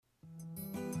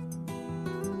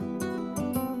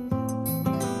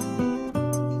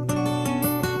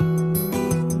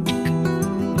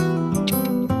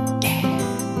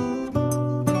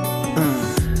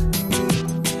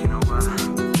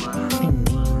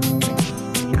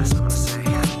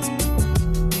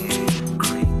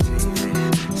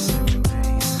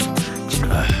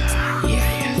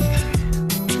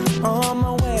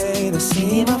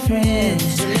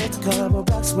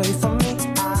this way from me.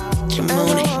 Come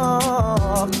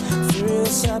on. Through the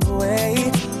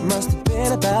subway, must have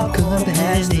been about quarter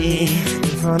past 8. In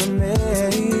front of me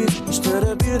stood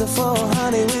a beautiful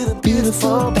honey with a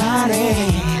beautiful body.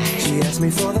 She asked me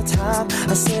for the time.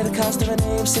 I said the cost of her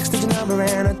name, 6-digit number,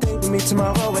 and a date with me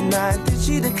tomorrow at 9. Did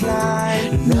she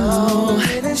decline? No.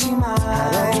 Didn't she mind?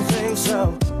 I don't think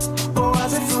so. Or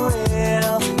was it for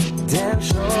real? Damn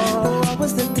sure. What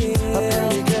was the deal? A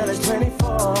pretty girl is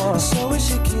 24, so is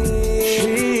she cute?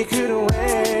 She couldn't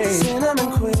wait.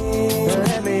 Cinnamon queen,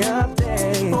 let me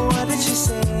update. What did she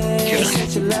say? She said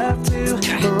she loved to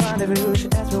rendezvous. She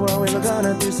asked me what we were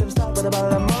gonna do. Some stuff, but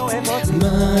about a moment for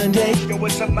Monday.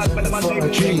 For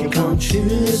a drink on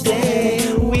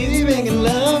Tuesday. We be making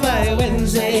love by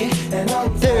Wednesday. And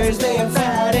on Thursday and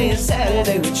Friday and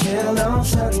Saturday we chill on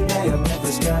Sunday. I met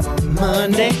this guy on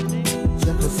Monday.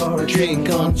 Looking for a drink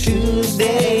on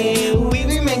Tuesday. We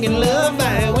be making love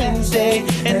by Wednesday.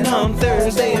 And on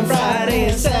Thursday and Friday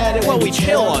and Saturday. Well, we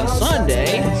chill on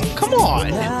Sunday. Come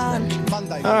on.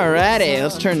 Alrighty,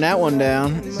 let's turn that one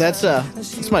down. That's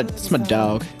my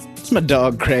dog. It's my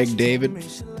dog, Craig David,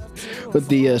 with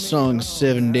the song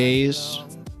 7 Days.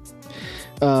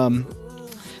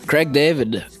 Craig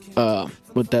David,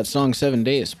 with that song 7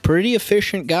 Days. Pretty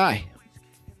efficient guy.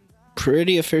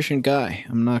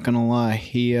 I'm not gonna lie.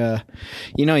 He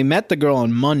met the girl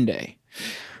on Monday.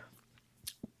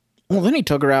 Well, then he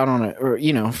took her out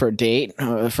for a date,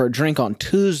 for a drink on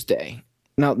Tuesday.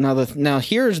 Now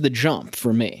here's the jump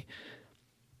for me.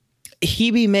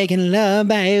 He be making love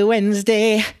by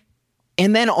Wednesday,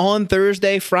 and then on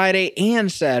Thursday, Friday,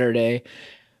 and Saturday,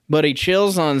 but he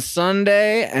chills on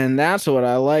Sunday, and that's what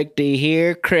I like to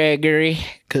hear, Craigery,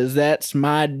 because that's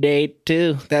my date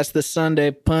too. That's the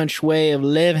Sunday punch way of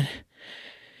living.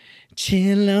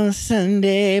 Chill on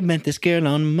Sunday, met this girl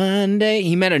on Monday.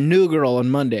 He met a new girl on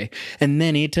Monday, and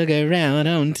then he took her out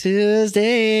on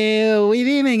Tuesday. We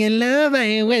be making love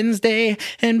by Wednesday,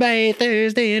 and by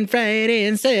Thursday and Friday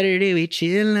and Saturday we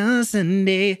chill on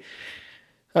Sunday.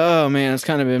 Oh man, it's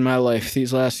kind of been my life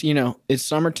these last, it's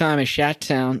summertime in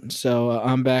Chi-Town, so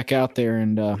I'm back out there,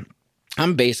 and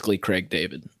I'm basically Craig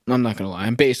David. I'm not gonna lie,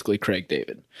 I'm basically Craig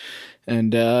David,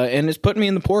 and it's putting me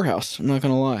in the poorhouse. I'm not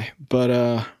gonna lie,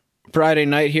 but Friday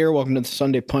night here. Welcome to the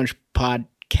Sunday Punch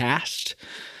podcast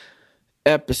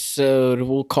episode.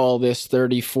 We'll call this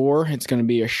 34. It's going to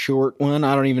be a short one.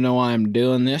 I don't even know why I'm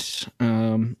doing this.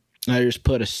 I just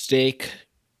put a steak.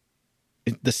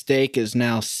 The steak is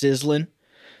now sizzling.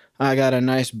 I got a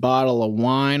nice bottle of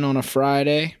wine on a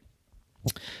Friday.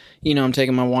 I'm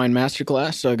taking my wine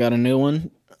masterclass, so I got a new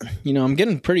one. I'm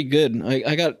getting pretty good.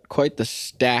 I got quite the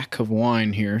stack of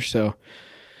wine here, so...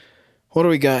 What do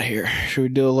we got here? Should we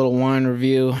do a little wine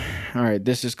review? All right,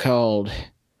 this is called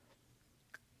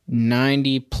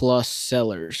 90 Plus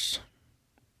Cellars,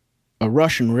 a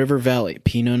Russian River Valley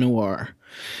Pinot Noir.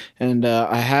 And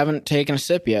I haven't taken a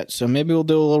sip yet, so maybe we'll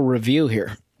do a little review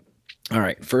here. All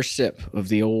right, first sip of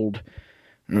the old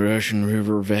Russian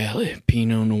River Valley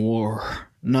Pinot Noir.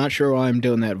 Not sure why I'm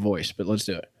doing that voice, but let's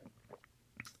do it.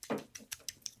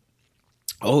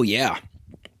 Oh, yeah.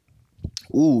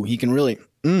 Ooh, he can really...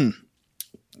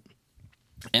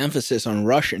 Emphasis on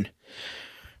Russian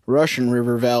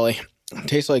River Valley. It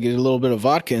tastes like there's a little bit of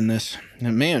vodka in this.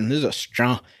 And man, this is a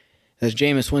strong, as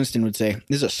Jameis Winston would say,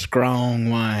 this is a strong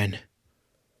wine.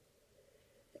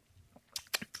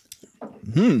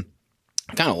 I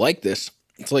kind of like this.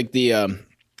 It's like the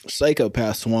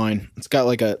Psychopath's wine. It's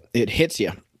got it hits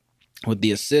you with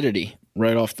the acidity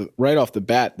right off the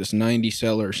bat. This 90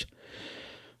 Cellars.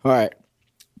 All right,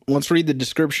 let's read the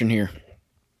description here.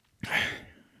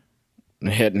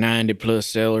 At 90 Plus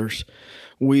Cellars,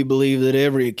 we believe that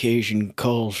every occasion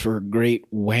calls for a great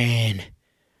wine.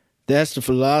 That's the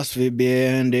philosophy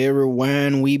behind every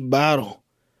wine we bottle.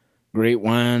 Great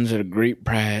wines at a great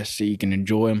price so you can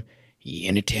enjoy them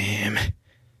anytime.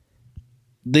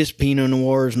 This Pinot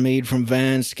Noir is made from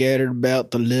vines scattered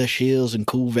about the lush hills and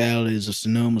cool valleys of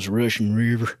Sonoma's Russian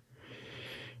River.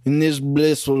 In this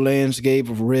blissful landscape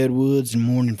of redwoods and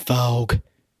morning fog,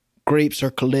 grapes are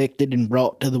collected and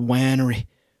brought to the winery,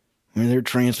 where they're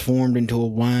transformed into a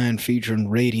wine featuring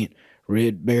radiant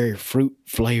red berry fruit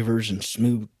flavors and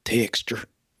smooth texture.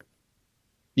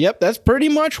 Yep, that's pretty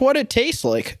much what it tastes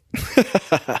like.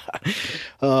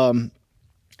 You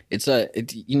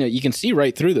can see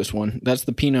right through this one. That's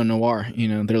the Pinot Noir.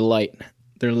 They're light.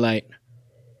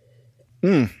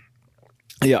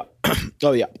 Yeah.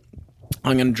 Oh yeah.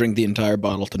 I'm gonna drink the entire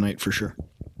bottle tonight for sure.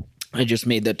 I just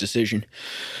made that decision,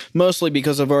 mostly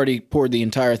because I've already poured the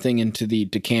entire thing into the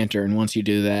decanter, and once you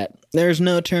do that, there's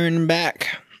no turning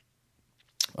back.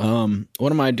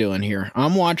 What am I doing here?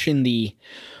 I'm watching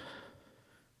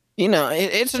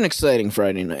it's an exciting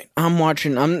Friday night. I'm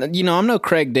no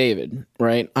Craig David,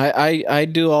 right? I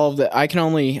do all of that.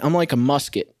 I'm like a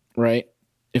musket, right?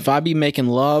 If I be making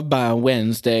love by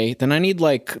Wednesday, then I need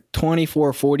like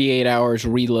 24, 48 hours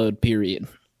reload period.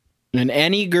 And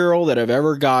any girl that I've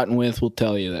ever gotten with will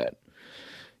tell you that.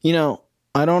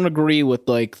 I don't agree with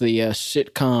like the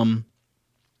sitcom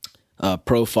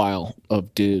profile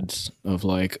of dudes of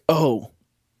like, oh,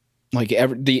 like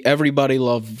everybody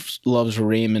loves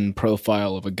Raymond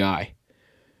profile of a guy.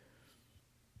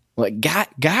 Like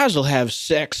guys will have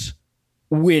sex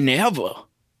whenever.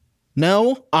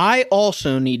 No, I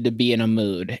also need to be in a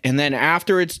mood. And then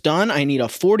after it's done, I need a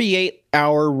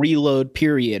 48-hour reload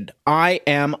period. I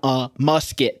am a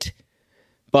musket.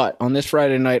 But on this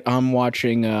Friday night, I'm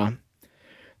watching the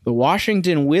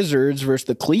Washington Wizards versus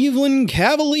the Cleveland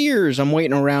Cavaliers. I'm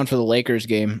waiting around for the Lakers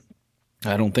game.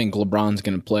 I don't think LeBron's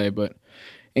going to play, but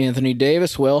Anthony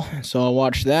Davis will. So I'll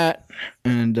watch that,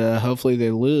 and hopefully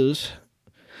they lose.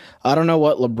 I don't know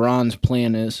what LeBron's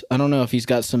plan is. I don't know if he's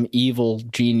got some evil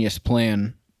genius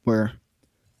plan where...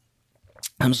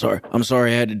 I'm sorry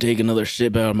I had to take another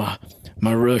sip out of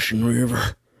my Russian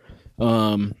River.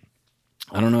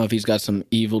 I don't know if he's got some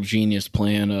evil genius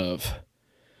plan of...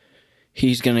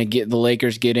 He's going to get the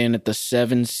Lakers get in at the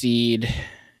 7 seed,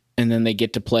 and then they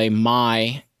get to play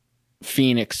my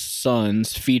Phoenix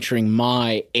Suns featuring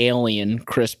my alien,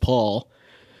 Chris Paul.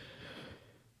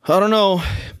 I don't know.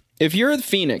 If you're the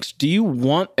Phoenix, do you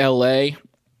want LA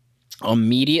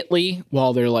immediately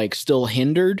while they're like still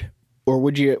hindered? Or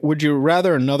would you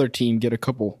rather another team get a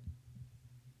couple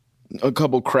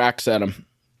cracks at them?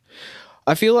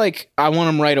 I feel like I want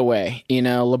them right away.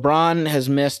 LeBron has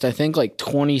missed, I think, like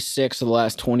 26 of the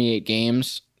last 28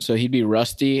 games. So he'd be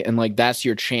rusty. And like, that's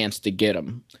your chance to get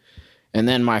him. And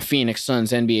then my Phoenix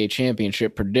Suns NBA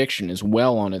championship prediction is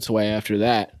well on its way after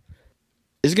that.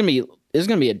 It's going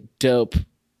to be a dope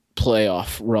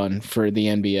playoff run for the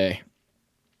NBA.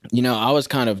 I was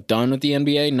kind of done with the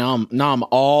NBA. Now I'm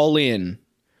all in.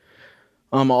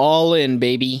 I'm all in,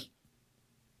 baby.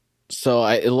 So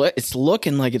it's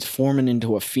looking like it's forming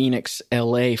into a Phoenix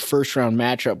LA first round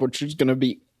matchup, which is going to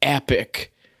be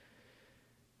epic.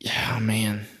 Yeah,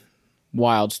 man.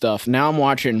 Wild stuff. Now I'm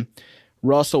watching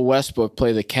Russell Westbrook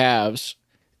play the Cavs.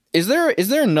 Is there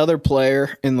another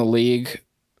player in the league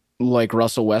like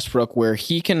Russell Westbrook where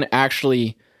he can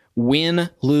actually win,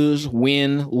 lose,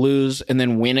 and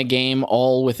then win a game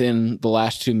all within the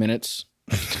last 2 minutes?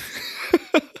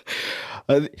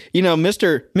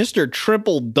 Mr.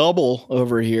 Triple Double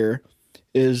over here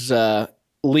is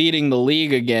leading the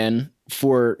league again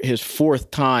for his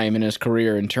 4th time in his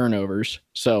career in turnovers.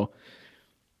 So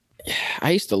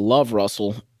I used to love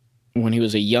Russell when he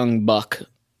was a young buck,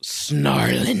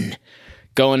 snarling,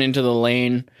 going into the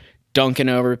lane, dunking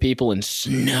over people and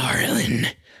snarling.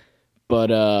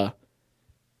 But I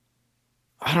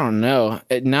don't know.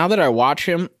 Now that I watch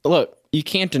him, look, you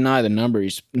can't deny the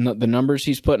numbers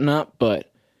he's putting up,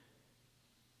 but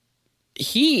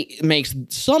he makes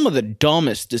some of the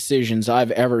dumbest decisions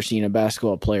I've ever seen a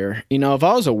basketball player. If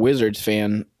I was a Wizards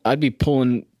fan, I'd be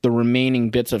pulling the remaining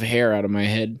bits of hair out of my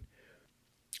head.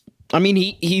 I mean,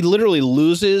 he literally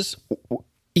loses.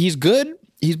 He's good.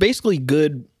 He's basically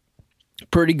good,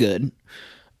 pretty good,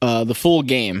 the full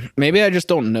game. Maybe I just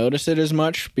don't notice it as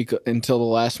much until the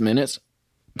last minutes.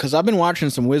 Because I've been watching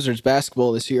some Wizards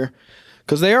basketball this year.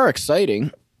 Because they are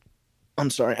exciting. I'm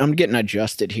sorry, I'm getting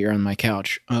adjusted here on my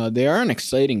couch. They are an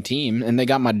exciting team. And they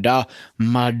got my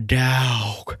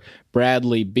dog,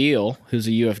 Bradley Beal, who's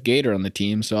a UF Gator on the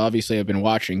team. So obviously I've been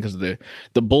watching because the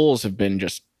Bulls have been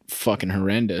just fucking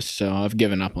horrendous. So I've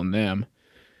given up on them.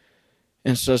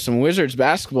 And so some Wizards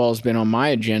basketball has been on my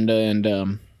agenda.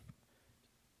 And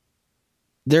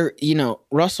they're,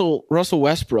 Russell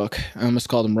Westbrook, I almost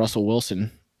called him Russell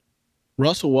Wilson.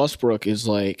 Russell Westbrook is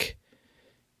like,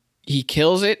 he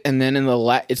kills it, and then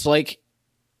it's like,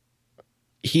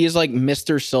 he is like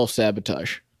Mr.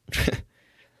 Self-Sabotage.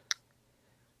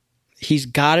 He's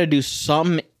got to do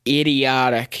something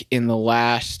idiotic in the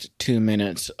last 2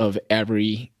 minutes of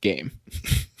every game.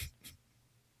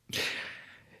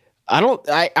 I want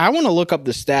to look up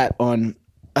the stat on,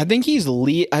 I think he's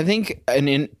I think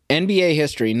in NBA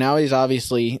history, now he's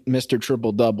obviously Mr.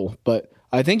 Triple Double, but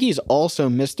I think he's also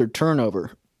Mr.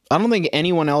 Turnover. I don't think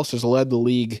anyone else has led the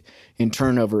league in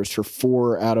turnovers for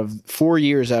 4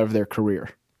 years out of their career.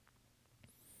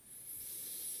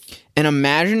 And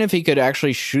imagine if he could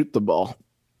actually shoot the ball.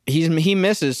 He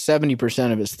misses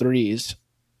 70% of his threes.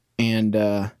 And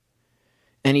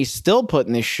and he's still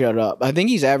putting this shit up. I think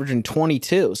he's averaging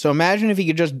 22. So imagine if he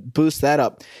could just boost that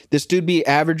up. This dude be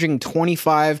averaging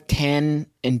 25, 10,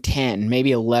 and 10,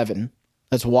 maybe 11.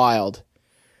 That's wild.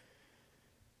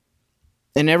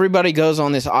 And everybody goes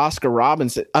on this Oscar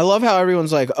Robertson. I love how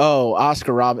everyone's like, oh,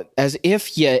 Oscar Robertson. As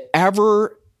if you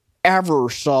ever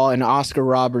saw an Oscar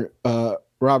Robertson.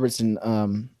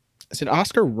 Is it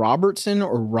Oscar Robertson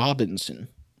or Robinson?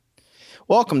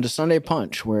 Welcome to Sunday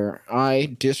Punch, where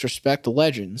I disrespect the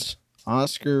legends.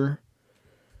 Oscar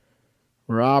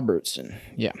Robertson.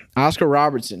 Yeah, Oscar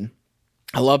Robertson.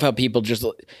 I love how people just...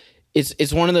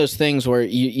 It's one of those things where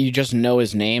you just know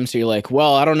his name, so you're like,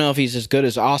 well, I don't know if he's as good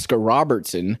as Oscar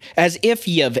Robertson, as if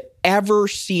you've ever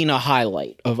seen a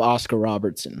highlight of Oscar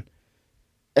Robertson.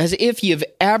 As if you've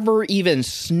ever even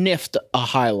sniffed a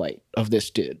highlight of this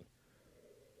dude.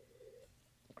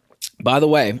 By the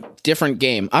way, different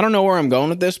game. I don't know where I'm going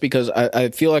with this because I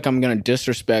feel like I'm going to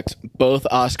disrespect both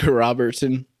Oscar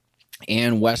Robertson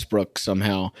and Westbrook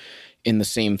somehow in the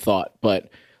same thought, but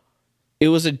it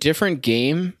was a different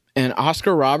game. And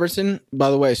Oscar Robertson,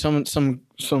 by the way, some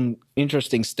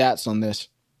interesting stats on this.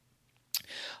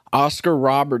 Oscar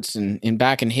Robertson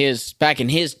back in his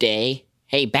day,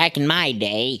 hey, back in my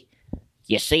day,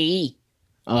 you see,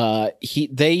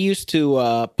 they used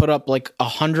to put up like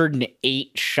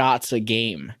 108 shots a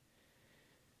game.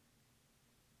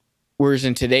 Whereas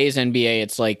in today's NBA,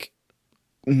 it's like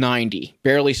 90,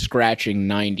 barely scratching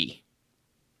 90.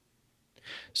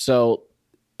 So,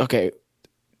 okay.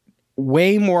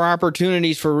 Way more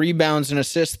opportunities for rebounds and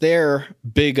assists there,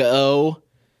 Big O.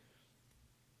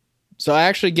 So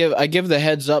I give the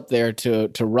heads up there to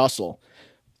Russell.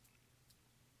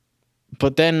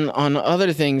 But then on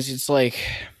other things, it's like,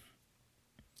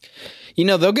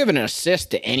 they'll give an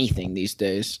assist to anything these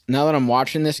days. Now that I'm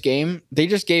watching this game, they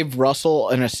just gave Russell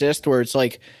an assist where it's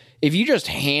like, if you just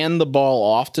hand the ball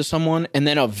off to someone and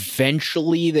then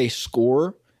eventually they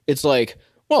score, it's like,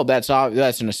 well, that's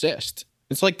an assist.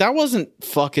 It's like, that wasn't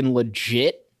fucking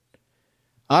legit.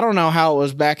 I don't know how it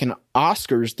was back in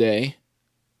Oscar's day.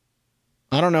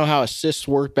 I don't know how assists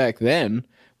worked back then,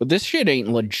 but this shit ain't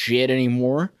legit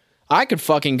anymore. I could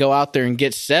fucking go out there and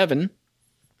get 7.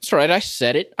 That's right, I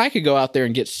said it. I could go out there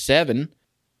and get 7.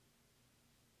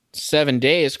 7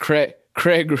 days, Craig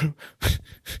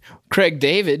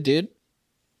David, dude.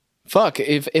 Fuck,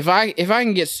 if I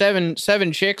can get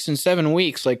seven chicks in 7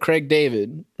 weeks like Craig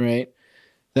David, right?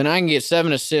 Then I can get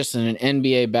 7 assists in an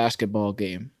NBA basketball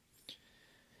game.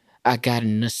 I got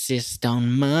an assist on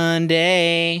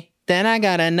Monday. Then I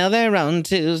got another on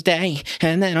Tuesday.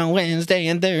 And then on Wednesday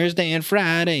and Thursday and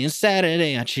Friday and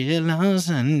Saturday, I chill on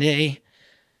Sunday.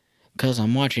 Because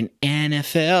I'm watching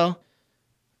NFL.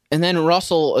 And then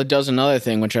Russell does another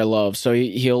thing, which I love. So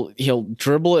he'll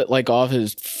dribble it like off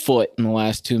his foot in the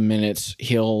last 2 minutes.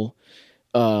 He'll...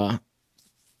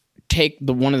 take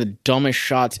one of the dumbest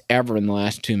shots ever in the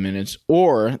last 2 minutes.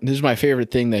 Or, this is my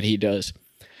favorite thing that he does.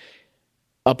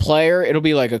 A player, it'll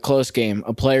be like a close game.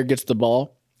 A player gets the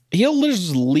ball. He'll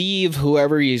just leave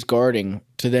whoever he's guarding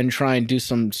to then try and do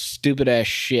some stupid ass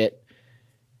shit.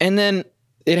 And then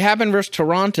it happened versus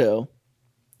Toronto.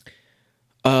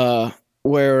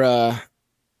 Where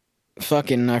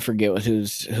fucking I forget who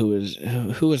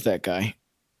was that guy?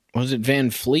 Was it Van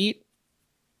Fleet?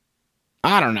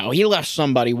 I don't know. He left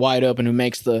somebody wide open who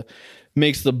makes the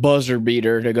buzzer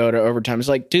beater to go to overtime. It's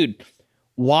like, dude,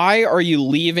 why are you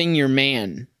leaving your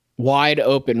man wide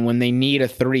open when they need a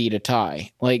 3 to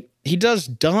tie? Like, he does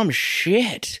dumb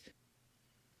shit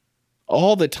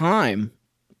all the time.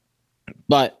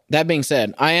 But that being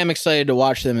said, I am excited to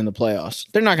watch them in the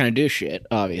playoffs. They're not going to do shit,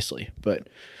 obviously, but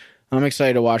I'm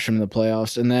excited to watch them in the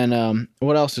playoffs. And then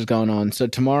what else is going on? So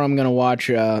tomorrow I'm going to watch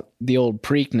the old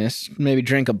Preakness, maybe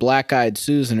drink a Black-Eyed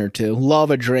Susan or 2.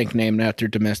 Love a drink named after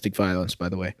domestic violence, by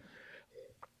the way.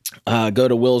 Go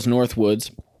to Will's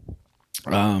Northwoods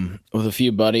with a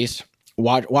few buddies.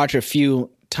 Watch a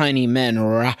few tiny men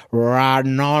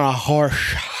riding on a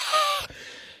horse.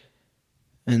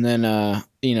 And then,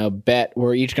 bet.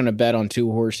 We're each going to bet on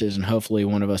 2 horses, and hopefully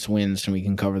one of us wins and we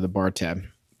can cover the bar tab.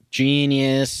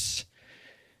 Genius.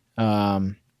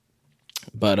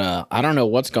 But I don't know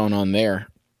what's going on there.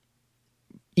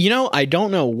 I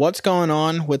don't know what's going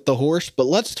on with the horse, but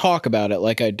let's talk about it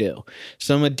like I do.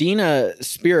 So Medina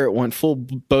Spirit went full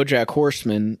BoJack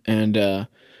Horseman and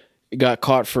got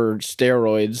caught for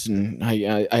steroids, and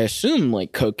I assume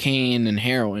like cocaine and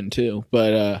heroin too.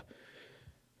 But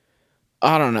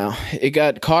I don't know. It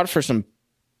got caught for some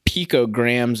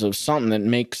picograms of something that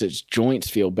makes its joints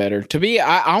feel better.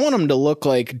 I want them to look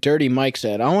like Dirty Mike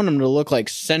said. I want them to look like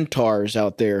centaurs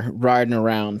out there riding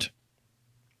around.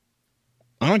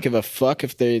 I don't give a fuck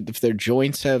if their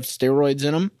joints have steroids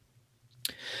in them.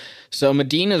 So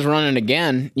Medina's running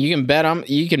again. You can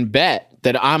bet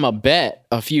that I'm a bet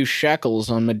a few shekels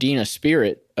on Medina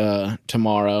Spirit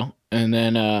tomorrow, and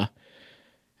then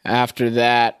after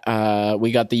that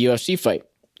we got the UFC fight.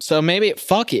 So maybe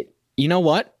fuck it. You know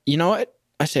what?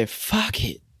 I say fuck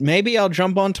it. Maybe I'll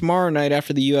jump on tomorrow night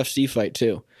after the UFC fight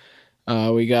too.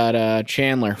 We got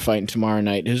Chandler fighting tomorrow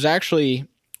night, who's actually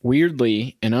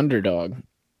weirdly an underdog.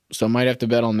 So I might have to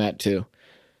bet on that too.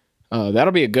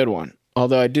 That'll be a good one.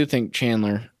 Although I do think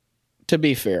Chandler, to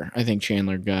be fair, I think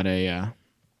Chandler got a,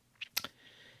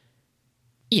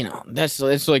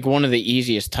 it's like one of the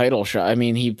easiest title shots. I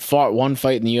mean, he fought one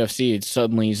fight in the UFC, and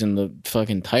suddenly he's in the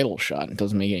fucking title shot. It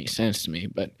doesn't make any sense to me,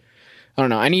 but I don't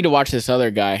know. I need to watch this other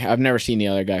guy. I've never seen the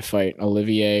other guy fight,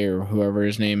 Olivier or whoever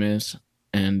his name is,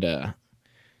 and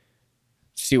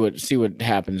see what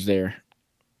happens there.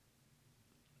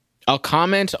 I'll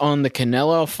comment on the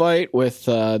Canelo fight with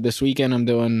this weekend. I'm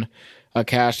doing a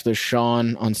cast with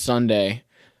Sean on Sunday.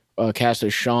 A cast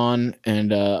with Sean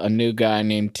and a new guy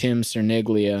named Tim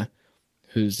Cerniglia,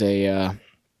 who's a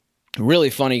really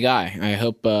funny guy. I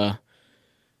hope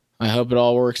it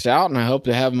all works out, and I hope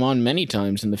to have him on many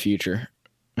times in the future.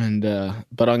 And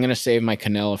but I'm gonna save my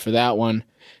Canelo for that one,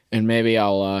 and maybe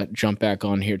I'll jump back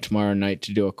on here tomorrow night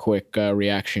to do a quick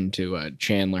reaction to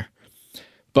Chandler.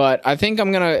 But I think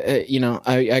I'm going to,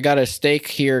 I got a steak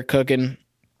here cooking.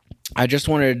 I just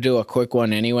wanted to do a quick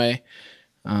one anyway,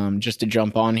 just to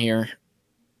jump on here.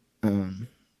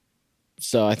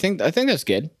 So I think that's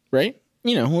good, right?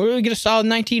 We get a solid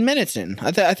 19 minutes in.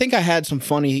 I think I had some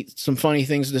funny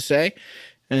things to say,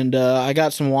 and I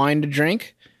got some wine to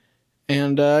drink,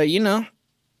 and,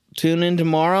 tune in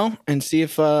tomorrow and see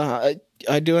if I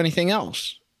do anything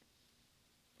else.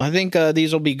 I think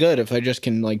these will be good if I just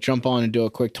can jump on and do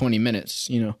a quick 20 minutes.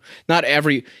 Not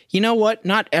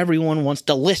everyone wants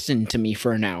to listen to me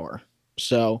for an hour.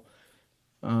 So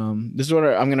this is what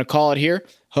I'm going to call it here.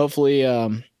 Hopefully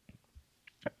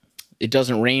it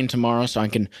doesn't rain tomorrow, so I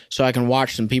can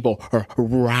watch some people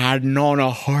riding on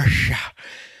a horse.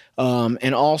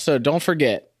 And also, don't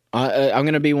forget, I'm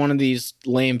going to be one of these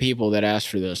lame people that ask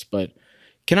for this, but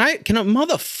can a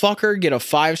motherfucker get a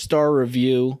 5-star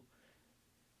review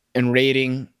and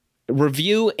rating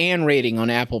on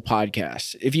Apple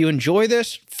Podcasts? If you enjoy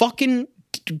this, fucking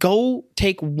go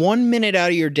take 1 minute out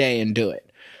of your day and do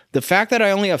it. The fact that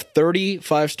I only have 30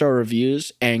 5-star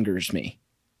reviews angers me,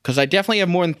 because I definitely have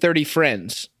more than 30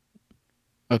 friends.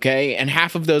 Okay, and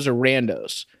half of those are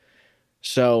randos.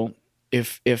 So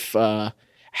if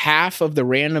half of the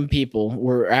random people,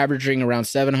 we're averaging around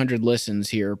 700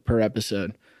 listens here per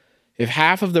episode. If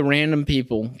half of the random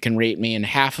people can rate me and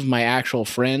half of my actual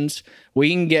friends,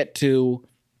 we can get to,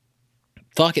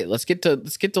 fuck it, let's get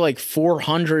to like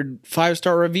 400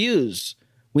 5-star reviews.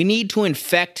 We need to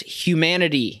infect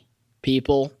humanity,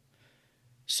 people.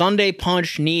 Sunday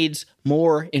Punch needs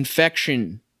more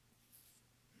infection.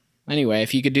 Anyway,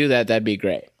 if you could do that, that'd be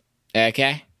great.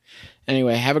 Okay?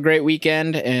 Anyway, have a great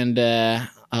weekend, and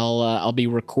I'll be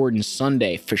recording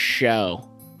Sunday for show.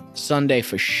 Sunday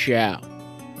for show.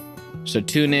 So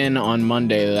tune in on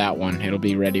Monday to that one. It'll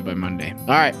be ready by Monday. All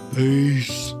right.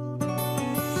 Peace.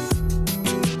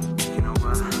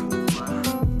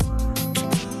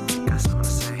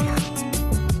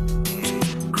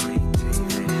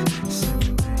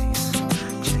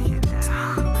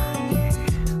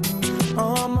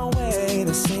 On my way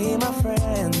to see my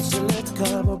friends, who lived a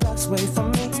couple blocks away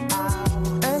from me.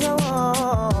 As I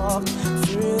walked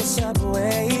through the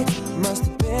subway, must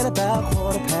have been about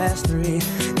 3:15.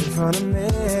 In front of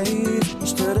me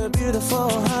stood a beautiful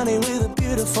honey with a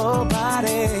beautiful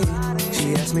body.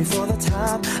 She asked me for the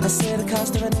time. I said the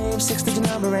cost of her name, 6-digit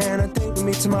number, and a date with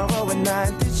me tomorrow at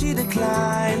 9. Did she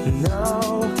decline?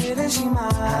 No. Didn't she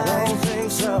mind? I don't think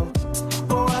so.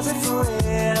 Or was it for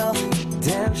real?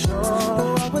 Damn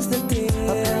sure. What was the deal?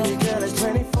 A pretty girl is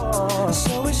 24,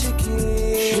 so is she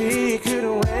cute? She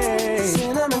couldn't wait.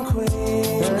 Cinnamon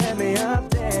queen, let me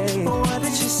update. What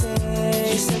did she say?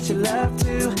 She said she loved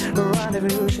to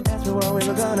rendezvous. She asked me what we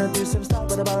were gonna do. Some stuff,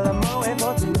 but about a Monday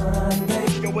for Monday.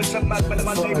 Yo, what's up, man?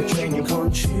 For a drink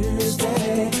on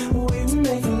Tuesday. We were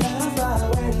making love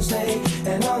by Wednesday,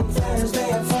 and on Thursday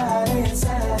and Friday and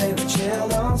Saturday we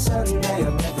chilled on Sunday. I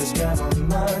met this guy on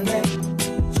Monday.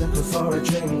 Took her for a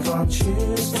drink on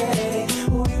Tuesday.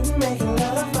 We were making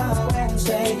love by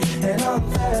Wednesday, and on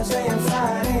Thursday and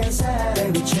Friday and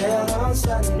Saturday we chilled on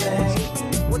Sunday.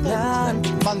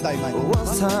 Monday, mate.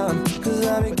 One time, cause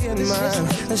I be getting mine,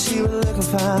 and she was looking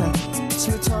fine.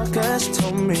 Sweet talker, she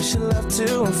told me she loved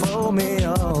to unfold me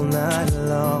all night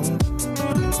long.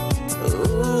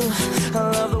 Ooh.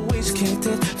 I love the way she kicked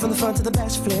it. From the front to the back,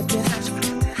 she flipped it.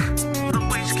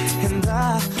 And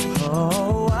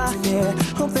yeah,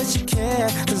 hope that you care.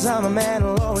 Cause I'm a man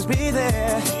who'll always be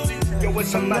there.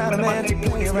 I'm not a man to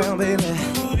play around, baby.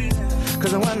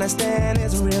 Cause the one night stand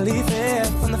isn't really fair.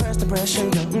 From the first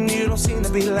impression, you don't seem to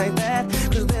be like that.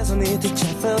 Cause there's no need to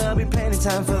check, for there'll be plenty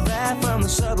time for that. From the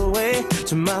subway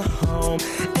to my home,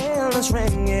 endless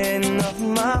ringing off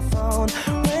my phone.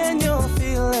 When you're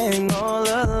feeling all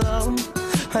alone,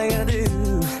 all you gotta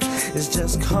do is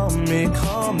just call me.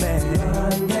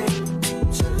 Monday,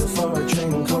 took her for a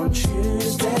drink on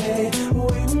Tuesday. We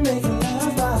were making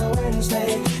love by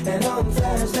Wednesday. And on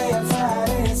Thursday and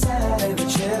Friday and Saturday, we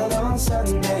chilled on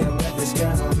Sunday. I met this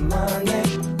girl on Monday,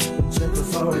 took her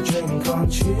for a drink on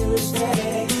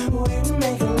Tuesday. We were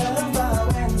making love by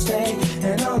Wednesday.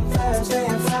 And on Thursday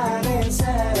and Friday and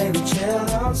Saturday, we chilled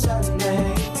on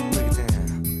Sunday.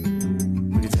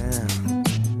 Break it down.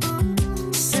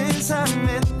 Since I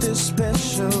met this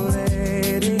special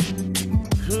lady,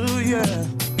 ooh yeah,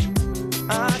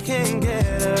 I can't get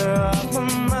her off my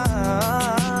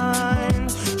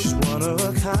mind. She's one of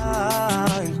a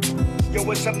kind. Yo,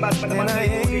 what's up, man? And I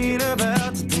ain't